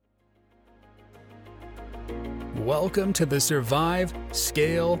Welcome to the Survive,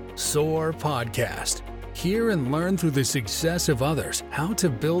 Scale, Soar podcast. Hear and learn through the success of others how to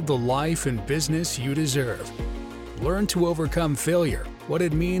build the life and business you deserve. Learn to overcome failure, what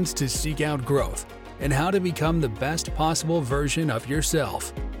it means to seek out growth, and how to become the best possible version of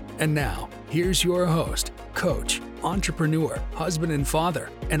yourself. And now, here's your host, coach, entrepreneur, husband and father,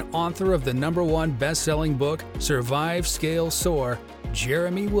 and author of the #1 best-selling book, Survive, Scale, Soar,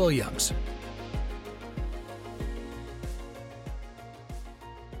 Jeremy Williams.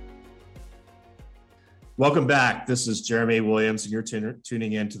 Welcome back. This is Jeremy Williams, and you're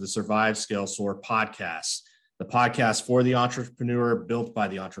tuning in to the Survive, Scale, Soar podcast, the podcast for the entrepreneur, built by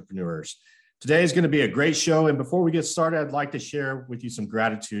the entrepreneurs. Today is going to be a great show, and before we get started, I'd like to share with you some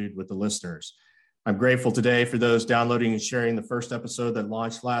gratitude with the listeners. I'm grateful today for those downloading and sharing the first episode that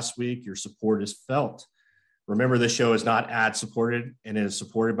launched last week. Your support is felt. Remember, this show is not ad-supported, and it is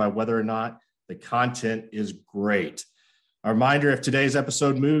supported by whether or not the content is great. A reminder, if today's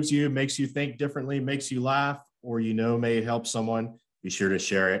episode moves you, makes you think differently, makes you laugh, or may help someone, be sure to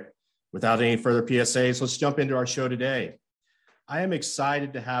share it. Without any further PSAs, let's jump into our show today. I am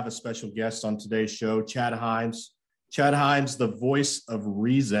excited to have a special guest on today's show, Chad Hyams. Chad Hyams, the voice of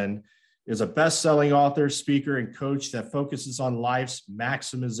reason, is a best-selling author, speaker, and coach that focuses on life's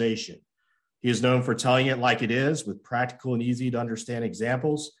maximization. He is known for telling it like it is, with practical and easy to understand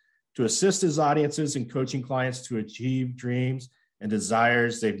examples, to assist his audiences and coaching clients to achieve dreams and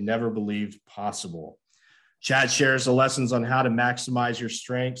desires they've never believed possible. Chad shares the lessons on how to maximize your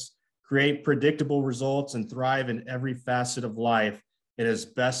strengths, create predictable results, and thrive in every facet of life in his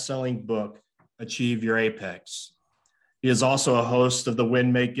best-selling book, Achieve Your Apex. He is also a host of the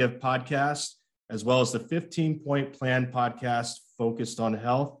Win, Make, Give podcast, as well as the 15-Point Plan podcast focused on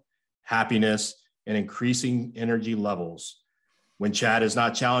health, happiness, and increasing energy levels. When Chad is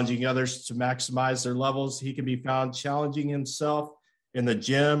not challenging others to maximize their levels, he can be found challenging himself in the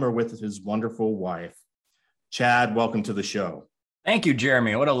gym or with his wonderful wife. Chad, welcome to the show. Thank you,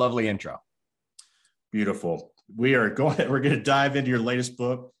 Jeremy. What a lovely intro. Beautiful. We're going to dive into your latest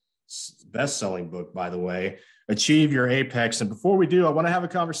book, best-selling book, by the way, Achieve Your Apex. And before we do, I want to have a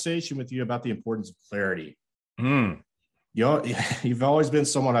conversation with you about the importance of clarity. You've always been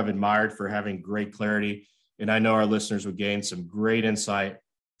someone I've admired for having great clarity. And I know our listeners would gain some great insight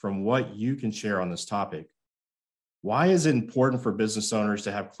from what you can share on this topic. Why is it important for business owners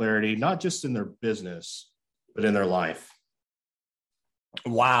to have clarity, not just in their business, but in their life?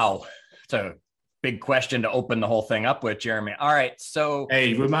 Wow. It's a big question to open the whole thing up with, Jeremy. All right. So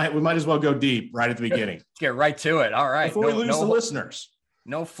hey, we might as well go deep right at the beginning. Let's get right to it. All right. Before we lose the listeners.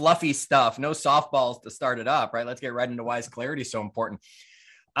 No fluffy stuff, no softballs to start it up, right? Let's get right into why is clarity so important.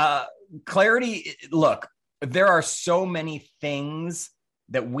 Clarity, look, there are so many things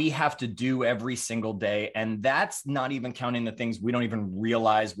that we have to do every single day. And that's not even counting the things we don't even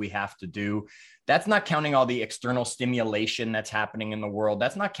realize we have to do. That's not counting all the external stimulation that's happening in the world.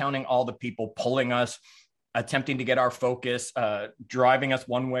 That's not counting all the people pulling us, attempting to get our focus, driving us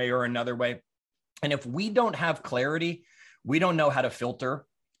one way or another way. And if we don't have clarity, we don't know how to filter.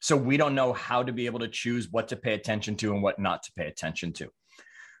 So we don't know how to be able to choose what to pay attention to and what not to pay attention to.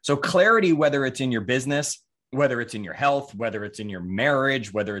 So clarity, whether it's in your business, whether it's in your health, whether it's in your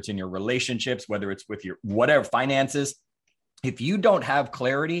marriage, whether it's in your relationships, whether it's with your whatever finances, if you don't have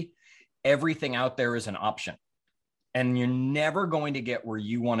clarity, everything out there is an option. And you're never going to get where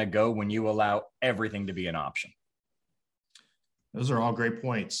you want to go when you allow everything to be an option. Those are all great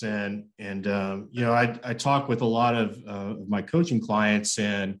points. And I talk with a lot of my coaching clients,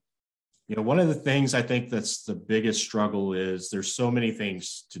 and one of the things I think that's the biggest struggle is there's so many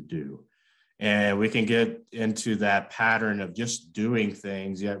things to do. And we can get into that pattern of just doing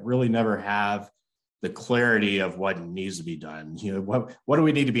things, yet really never have the clarity of what needs to be done. What do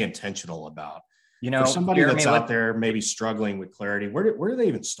we need to be intentional about? For somebody that's out there maybe struggling with clarity, where do they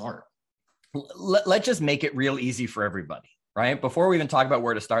even start? Let's just make it real easy for everybody, right? Before we even talk about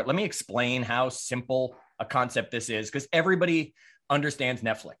where to start, let me explain how simple a concept this is, because everybody understands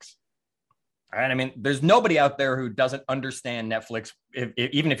Netflix. All right. I mean, there's nobody out there who doesn't understand Netflix,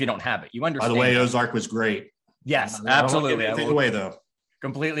 even if you don't have it. You understand. By the way, Ozark was great. Yes, absolutely. Take it away, though.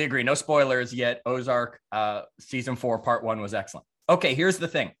 Completely agree. No spoilers yet. Ozark season 4, part 1 was excellent. Okay, here's the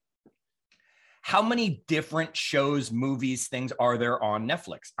thing. How many different shows, movies, things are there on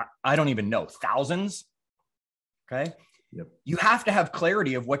Netflix? I don't even know. Thousands. Okay. Yep. You have to have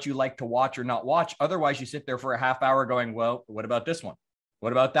clarity of what you like to watch or not watch. Otherwise, you sit there for a half hour going, well, what about this one?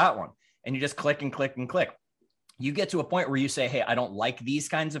 What about that one? And you just click and click and click. You get to a point where you say, hey, I don't like these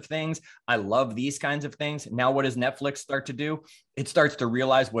kinds of things. I love these kinds of things. Now, what does Netflix start to do? It starts to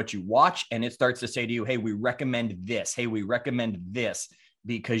realize what you watch, and it starts to say to you, hey, we recommend this. Hey, we recommend this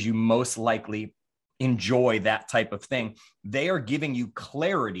because you most likely enjoy that type of thing. They are giving you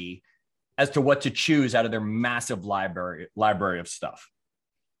clarity as to what to choose out of their massive library of stuff.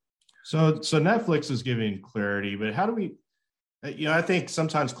 So Netflix is giving clarity, but how do we, I think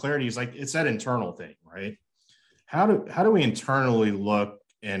sometimes clarity is like, it's that internal thing, right? How do we internally look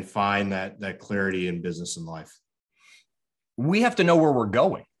and find that clarity in business and life? We have to know where we're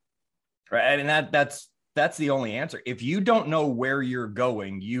going, right? And that's the only answer. If you don't know where you're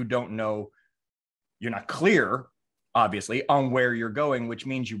going, you're not clear, obviously, on where you're going, which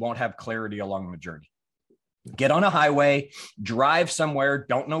means you won't have clarity along the journey. Get on a highway, drive somewhere,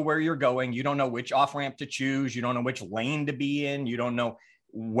 don't know where you're going. You don't know which off-ramp to choose. You don't know which lane to be in. You don't know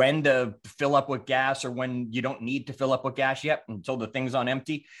when to fill up with gas or when you don't need to fill up with gas yet until the thing's on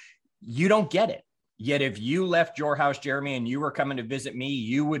empty. You don't get it. Yet if you left your house, Jeremy, and you were coming to visit me,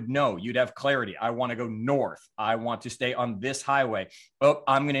 you would know, you'd have clarity. I want to go north. I want to stay on this highway. Oh,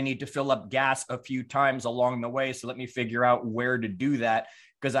 I'm going to need to fill up gas a few times along the way. So let me figure out where to do that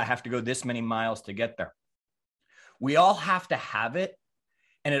because I have to go this many miles to get there. We all have to have it.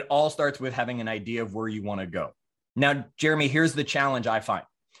 And it all starts with having an idea of where you want to go. Now, Jeremy, here's the challenge I find.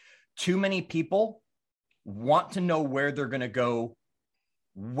 Too many people want to know where they're going to go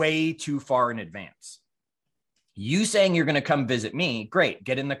way too far in advance. You saying you're going to come visit me, great.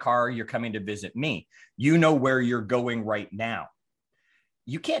 Get in the car. You're coming to visit me. You know where you're going right now.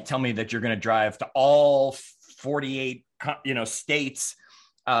 You can't tell me that you're going to drive to all 48, states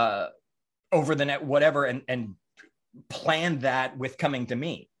over the net, whatever, and plan that with coming to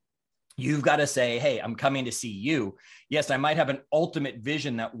me. You've got to say, hey, I'm coming to see you. Yes, I might have an ultimate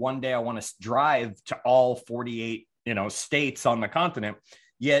vision that one day I want to drive to all 48, states on the continent.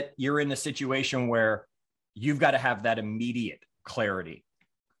 Yet you're in a situation where you've got to have that immediate clarity.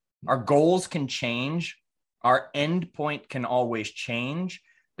 Our goals can change. Our end point can always change.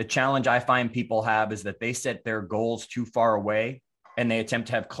 The challenge I find people have is that they set their goals too far away and they attempt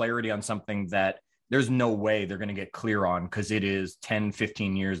to have clarity on something that there's no way they're going to get clear on because it is 10,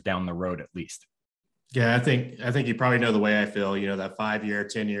 15 years down the road at least. Yeah, I think you probably know the way I feel, that 5-year,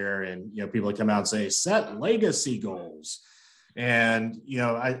 10-year, and, people come out and say, set legacy goals. And,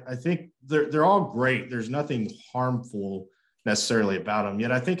 I think they're all great. There's nothing harmful necessarily about them.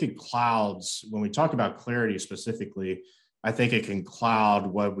 Yet I think it clouds, when we talk about clarity specifically, I think it can cloud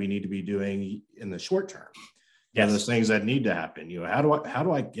what we need to be doing in the short term. Yeah, those things that need to happen. How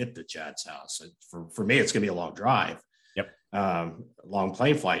do I get to Chad's house? For me, it's going to be a long drive. Yep. Long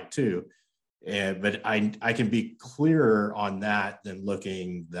plane flight too. But I can be clearer on that than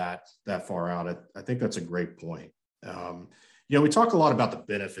looking that far out. I think that's a great point. We talk a lot about the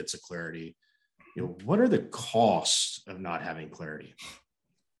benefits of clarity. What are the costs of not having clarity?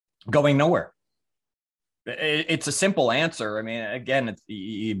 Going nowhere. It's a simple answer. I mean, again,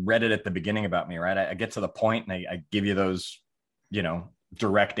 you read it at the beginning about me, right? I get to the point and I give you those,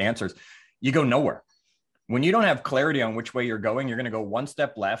 direct answers. You go nowhere. When you don't have clarity on which way you're going to go one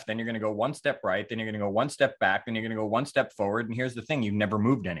step left, then you're going to go one step right, then you're going to go one step back, then you're going to go one step forward. And here's the thing, you've never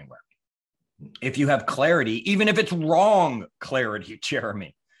moved anywhere. If you have clarity, even if it's wrong clarity,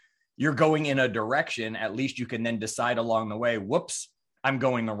 Jeremy, you're going in a direction, at least you can then decide along the way, whoops, I'm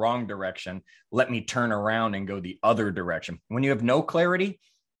going the wrong direction. Let me turn around and go the other direction. When you have no clarity,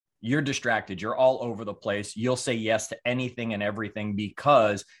 you're distracted. You're all over the place. You'll say yes to anything and everything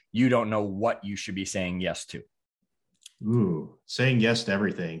because you don't know what you should be saying yes to. Ooh, saying yes to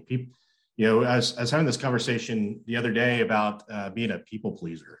everything. People, I was having this conversation the other day about being a people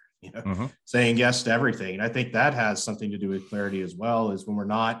pleaser, saying yes to everything. And I think that has something to do with clarity as well, is when we're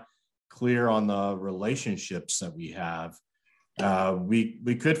not clear on the relationships that we have.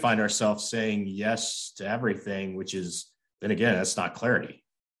 We could find ourselves saying yes to everything, which is, then again, that's not clarity.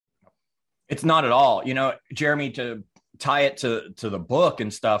 It's not at all. Jeremy, to tie it to the book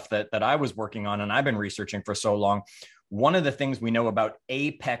and stuff that I was working on and I've been researching for so long, one of the things we know about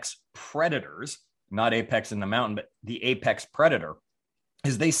apex predators, not apex in the mountain, but the apex predator,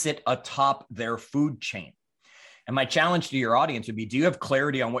 is they sit atop their food chain. And my challenge to your audience would be, do you have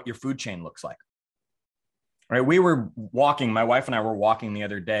clarity on what your food chain looks like? Right. We were walking, my wife and I were walking the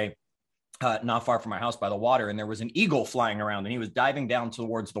other day, not far from our house by the water, and there was an eagle flying around and he was diving down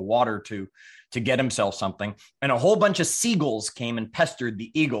towards the water to get himself something. And a whole bunch of seagulls came and pestered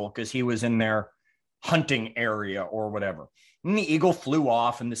the eagle because he was in their hunting area or whatever. And the eagle flew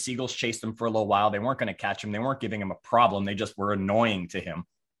off and the seagulls chased him for a little while. They weren't going to catch him. They weren't giving him a problem. They just were annoying to him.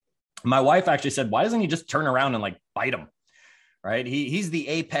 My wife actually said, why doesn't he just turn around and like bite him? Right. He's the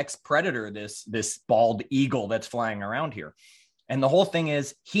apex predator, this bald eagle that's flying around here. And the whole thing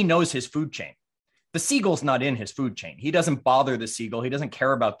is he knows his food chain. The seagull's not in his food chain. He doesn't bother the seagull. He doesn't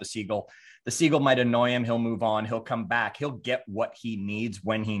care about the seagull. The seagull might annoy him. He'll move on. He'll come back. He'll get what he needs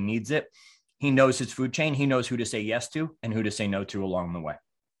when he needs it. He knows his food chain. He knows who to say yes to and who to say no to along the way.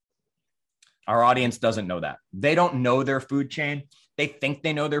 Our audience doesn't know that. They don't know their food chain. They think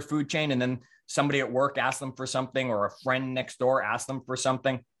they know their food chain. And then somebody at work asks them for something, or a friend next door asks them for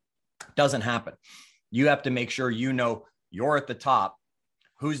something. Doesn't happen. You have to make sure you know you're at the top.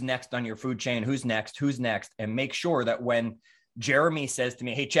 Who's next on your food chain? Who's next? And make sure that when Jeremy says to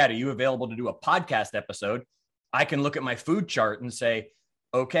me, hey, Chad, are you available to do a podcast episode? I can look at my food chart and say,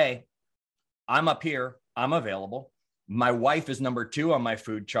 okay, I'm up here. I'm available. My wife is number 2 on my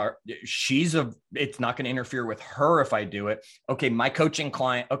food chart. It's not going to interfere with her if I do it. Okay. My coaching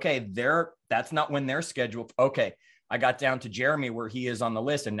client. Okay. That's not when they're scheduled. Okay. I got down to Jeremy where he is on the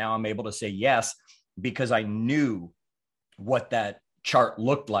list. And now I'm able to say yes, because I knew what that chart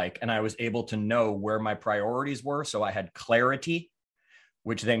looked like. And I was able to know where my priorities were. So I had clarity,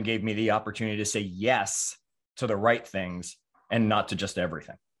 which then gave me the opportunity to say yes to the right things and not to just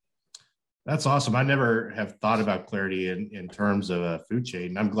everything. That's awesome. I never have thought about clarity in terms of a food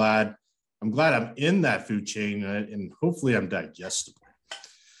chain. I'm glad I'm in that food chain, and hopefully I'm digestible.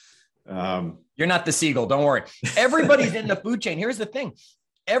 You're not the seagull. Don't worry. Everybody's in the food chain. Here's the thing.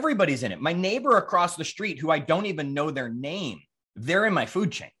 Everybody's in it. My neighbor across the street, who I don't even know their name, they're in my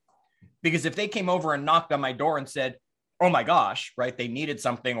food chain. Because if they came over and knocked on my door and said, oh my gosh, right, they needed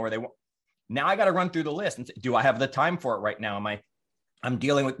something, or now I got to run through the list and say, do I have the time for it right now? I'm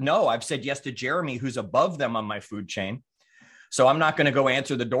dealing with, no, I've said yes to Jeremy, who's above them on my food chain. So I'm not going to go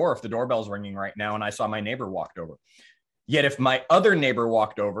answer the door if the doorbell's ringing right now and I saw my neighbor walked over. Yet if my other neighbor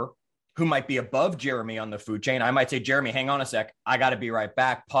walked over, who might be above Jeremy on the food chain, I might say, Jeremy, hang on a sec. I got to be right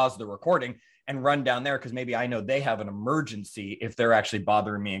back. Pause the recording and run down there, because maybe I know they have an emergency if they're actually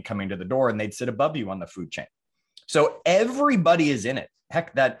bothering me and coming to the door, and they'd sit above you on the food chain. So everybody is in it.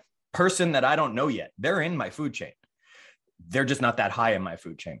 Heck, that person that I don't know yet, they're in my food chain. They're just not that high in my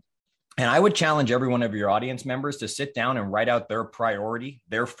food chain. And I would challenge every one of your audience members to sit down and write out their priority,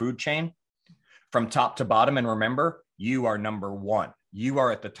 their food chain from top to bottom. And remember, you are number 1. You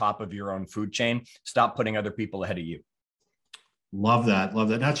are at the top of your own food chain. Stop putting other people ahead of you. Love that. Love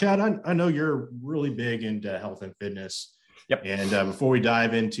that. Now, Chad, I know you're really big into health and fitness. Yep. And before we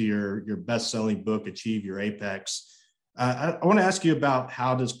dive into your best-selling book, Achieve Your Apex, I want to ask you about,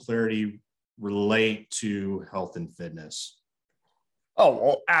 how does clarity relate to health and fitness? Oh,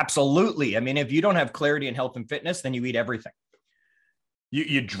 well, absolutely. I mean, if you don't have clarity in health and fitness, then you eat everything.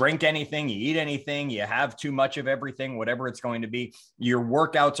 You drink anything, you eat anything, you have too much of everything, whatever it's going to be. Your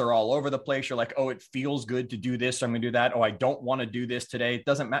workouts are all over the place. You're like, oh, it feels good to do this, so I'm going to do that. Oh, I don't want to do this today. It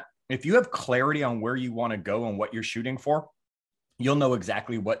doesn't matter. If you have clarity on where you want to go and what you're shooting for, you'll know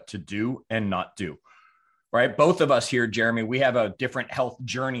exactly what to do and not do. Right? Both of us here, Jeremy, we have a different health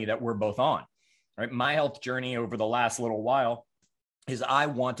journey that we're both on. Right? My health journey over the last little while is I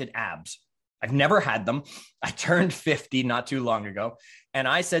wanted abs. I've never had them. I turned 50 not too long ago. And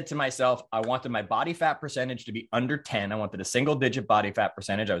I said to myself, I wanted my body fat percentage to be under 10. I wanted a single digit body fat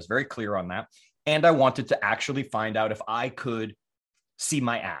percentage. I was very clear on that. And I wanted to actually find out if I could see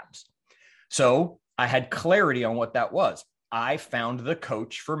my abs. So I had clarity on what that was. I found the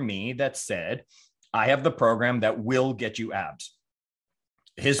coach for me that said, I have the program that will get you abs.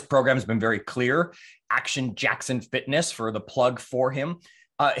 His program has been very clear. Action Jackson Fitness, for the plug for him.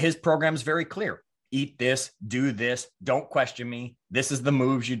 His program is very clear. Eat this, do this, don't question me. This is the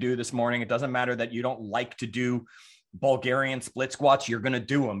moves you do this morning. It doesn't matter that you don't like to do Bulgarian split squats. You're going to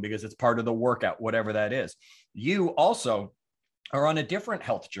do them because it's part of the workout, whatever that is. You also are on a different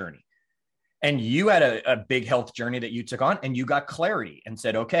health journey. And you had a big health journey that you took on, and you got clarity and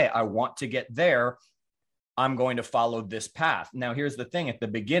said, okay, I want to get there. I'm going to follow this path. Now, here's the thing at the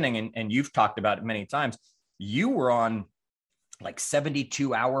beginning, and you've talked about it many times. You were on like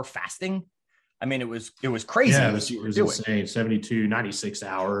 72-hour fasting. I mean, it was crazy. Yeah, it was insane. 72, 96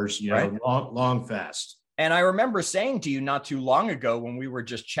 hours, right? long fast. And I remember saying to you not too long ago when we were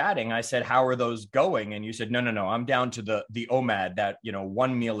just chatting, I said, how are those going? And you said, no, I'm down to the OMAD, that,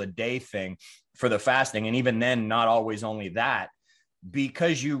 1 meal a day thing for the fasting. And even then, not always only that,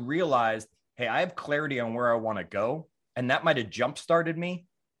 because you realized, hey, I have clarity on where I want to go. And that might've jump-started me.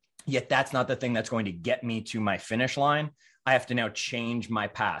 Yet that's not the thing that's going to get me to my finish line. I have to now change my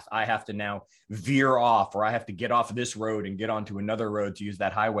path. I have to now veer off, or I have to get off this road and get onto another road, to use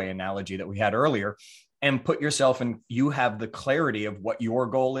that highway analogy that we had earlier, and put yourself in, you have the clarity of what your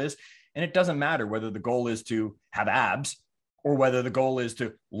goal is. And it doesn't matter whether the goal is to have abs, or whether the goal is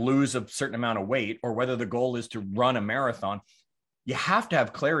to lose a certain amount of weight, or whether the goal is to run a marathon. You have to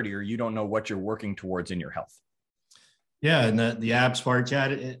have clarity, or you don't know what you're working towards in your health. Yeah. And the abs part,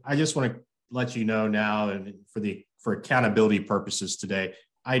 Chad, I just want to let you know now, and for accountability purposes today,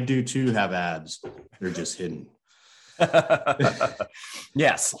 I do too have abs. They're just hidden.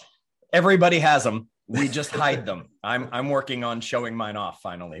 Yes. Everybody has them. We just hide them. I'm working on showing mine off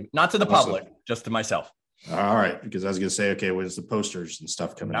finally, not to the public, just to myself. All right. Because I was going to say, okay, when's the posters and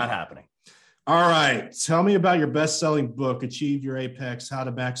stuff coming out? Not happening. All right. Tell me about your best-selling book, Achieve Your Apex, How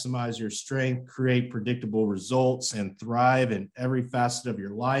to Maximize Your Strength, Create Predictable Results, and Thrive in Every Facet of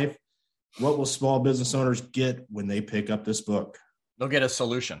Your Life. What will small business owners get when they pick up this book? They'll get a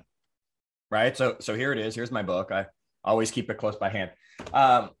solution, right? So here it is. Here's my book. I always keep it close by hand.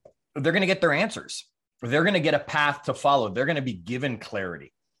 They're going to get their answers. They're going to get a path to follow. They're going to be given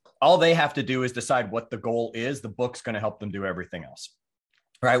clarity. All they have to do is decide what the goal is. The book's going to help them do everything else.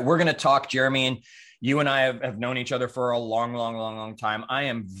 Right. We're going to talk, Jeremy, and you and I have known each other for a long time. I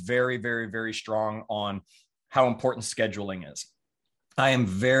am very, very, very strong on how important scheduling is. I am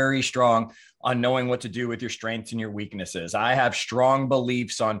very strong on knowing what to do with your strengths and your weaknesses. I have strong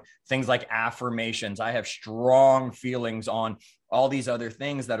beliefs on things like affirmations. I have strong feelings on all these other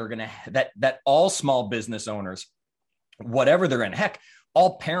things that are going to, that all small business owners, whatever they're in, heck,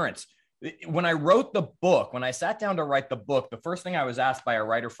 all parents. When I wrote the book, when I sat down to write the book, the first thing I was asked by a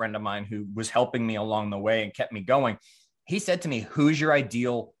writer friend of mine who was helping me along the way and kept me going, he said to me, "Who's your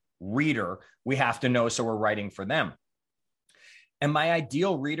ideal reader? We have to know, so we're writing for them." And my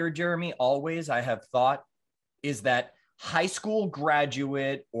ideal reader, Jeremy, always I have thought is that high school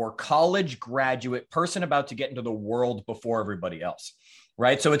graduate or college graduate person about to get into the world before everybody else,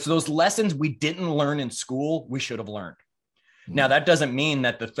 right? So it's those lessons we didn't learn in school, we should have learned. Now, that doesn't mean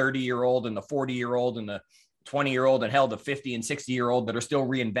that the 30-year-old and the 40-year-old and the 20-year-old and hell, the 50 and 60-year-old that are still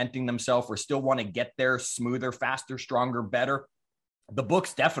reinventing themselves or still want to get there smoother, faster, stronger, better. The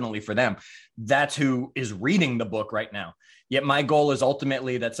book's definitely for them. That's who is reading the book right now. Yet my goal is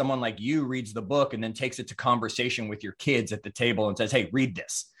ultimately that someone like you reads the book and then takes it to conversation with your kids at the table and says, "Hey, read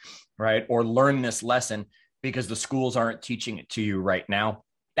this," right? Or learn this lesson, because the schools aren't teaching it to you right now.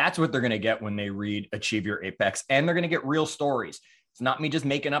 That's what they're going to get when they read Achieve Your Apex. And they're going to get real stories. It's not me just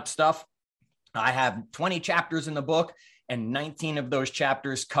making up stuff. I have 20 chapters in the book, and 19 of those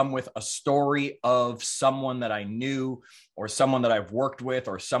chapters come with a story of someone that I knew, or someone that I've worked with,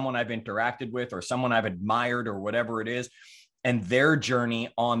 or someone I've interacted with, or someone I've admired, or whatever it is, and their journey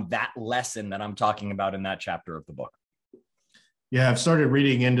on that lesson that I'm talking about in that chapter of the book. Yeah, I've started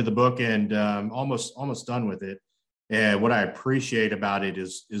reading into the book and almost done with it. And what I appreciate about it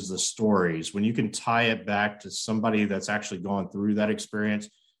is the stories. When you can tie it back to somebody that's actually gone through that experience,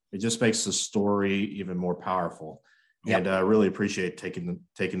 it just makes the story even more powerful. Yep. And I really appreciate taking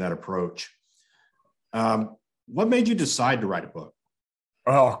that approach. What made you decide to write a book?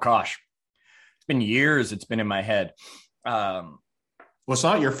 Oh, gosh. It's been years. It's been in my head. Well, it's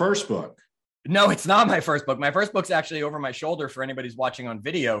not your first book. No, it's not my first book. My first book's actually over my shoulder for anybody who's watching on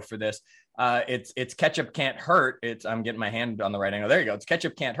video for this. It's Ketchup Can't Hurt. I'm getting my hand on the right angle. There you go. It's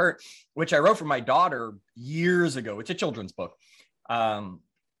Ketchup Can't Hurt, which I wrote for my daughter years ago. It's a children's book.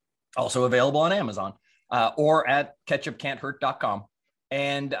 Also available on Amazon or at ketchupcan'thurt.com.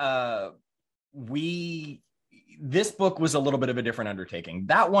 And this book was a little bit of a different undertaking.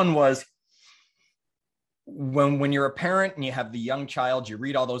 That one was when you're a parent and you have the young child, you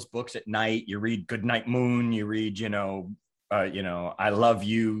read all those books at night. You read Goodnight Moon. You read, I Love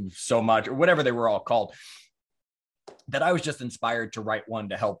You So Much, or whatever they were all called. That I was just inspired to write one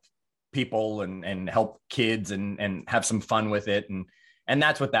to help people and help kids and have some fun with it. And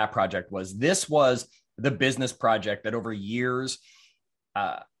that's what that project was. This was the business project that over years,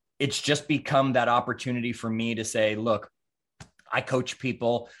 it's just become that opportunity for me to say, look, I coach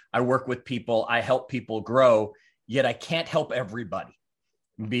people, I work with people, I help people grow, yet I can't help everybody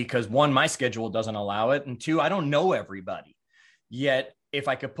because one, my schedule doesn't allow it. And two, I don't know everybody. Yet if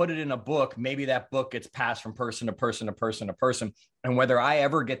I could put it in a book, maybe that book gets passed from person to person to person to person. And whether I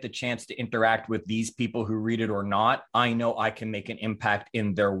ever get the chance to interact with these people who read it or not, I know I can make an impact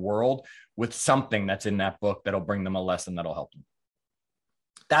in their world with something that's in that book that'll bring them a lesson that'll help them.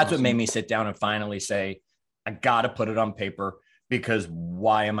 That's awesome. What made me sit down and finally say, I got to put it on paper. Because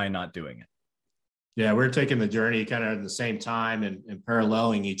why am I not doing it? Yeah, we're taking the journey kind of at the same time and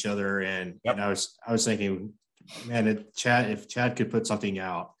paralleling each other. And, yep. I was thinking, Man, if Chad could put something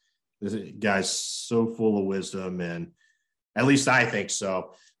out, this guy's so full of wisdom, and at least I think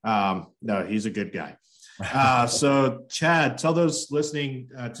so. No, he's a good guy. So Chad, tell those listening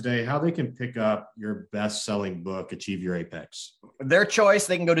today how they can pick up your best-selling book, Achieve Your Apex. Their choice.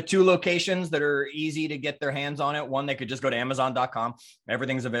 They can go to 2 locations that are easy to get their hands on it. One, they could just go to Amazon.com.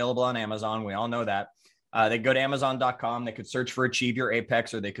 Everything's available on Amazon. We all know that. They go to Amazon.com. They could search for Achieve Your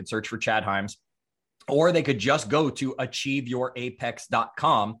Apex, or they could search for Chad Hyams, or they could just go to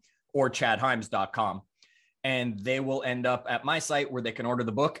achieveyourapex.com or chadhymes.com. And they will end up at my site where they can order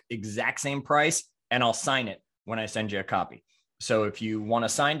the book, exact same price, and I'll sign it when I send you a copy. So if you want a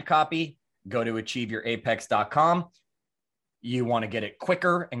signed copy, go to achieveyourapex.com. You want to get it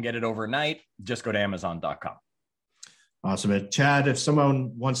quicker and get it overnight, just go to amazon.com. Awesome. And Chad, if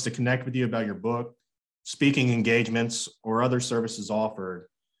someone wants to connect with you about your book, speaking engagements, or other services offered,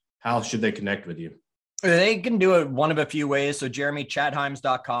 how should they connect with you? They can do it one of a few ways. So Jeremy,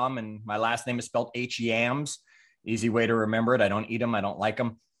 chadhymes.com, and my last name is spelled Hyams. Easy way to remember it. I don't eat them. I don't like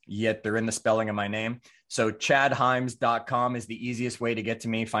them, yet they're in the spelling of my name. So chadhymes.com is the easiest way to get to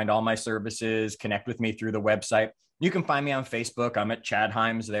me, find all my services, connect with me through the website. You can find me on Facebook. I'm at Chad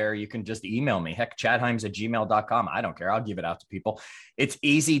Hyams there. You can just email me. Heck, chadhymes@gmail.com. I don't care. I'll give it out to people. It's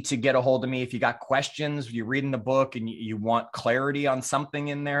easy to get a hold of me. If you got questions, you're reading the book and you want clarity on something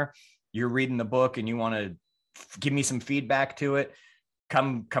in there, you're reading the book and you want to give me some feedback to it,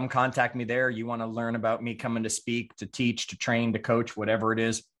 come contact me there. You want to learn about me coming to speak, to teach, to train, to coach, whatever it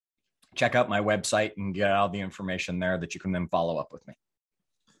is, check out my website and get all the information there that you can then follow up with me.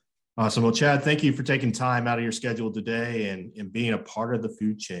 Awesome. Well, Chad, thank you for taking time out of your schedule today and being a part of the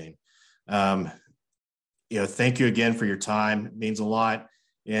food chain. Thank you again for your time. It means a lot.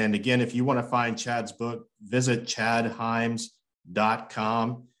 And again, if you want to find Chad's book, visit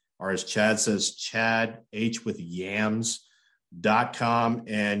chadhymes.com, or as Chad says, Chad H with yams.com.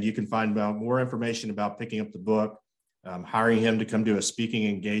 And you can find out more information about picking up the book, hiring him to come do a speaking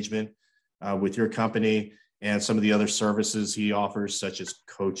engagement with your company, and some of the other services he offers, such as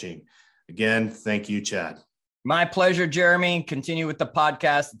coaching. Again, thank you, Chad. My pleasure, Jeremy. Continue with the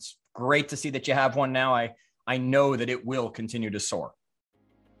podcast. It's great to see that you have one now. I know that it will continue to soar.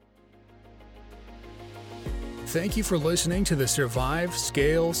 Thank you for listening to the Survive,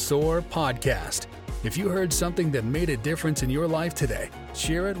 Scale, Soar podcast. If you heard something that made a difference in your life today,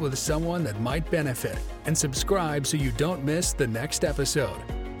 share it with someone that might benefit, and subscribe so you don't miss the next episode.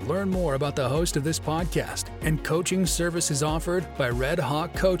 Learn more about the host of this podcast and coaching services offered by Red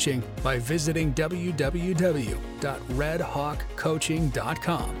Hawk Coaching by visiting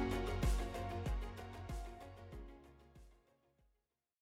www.redhawkcoaching.com.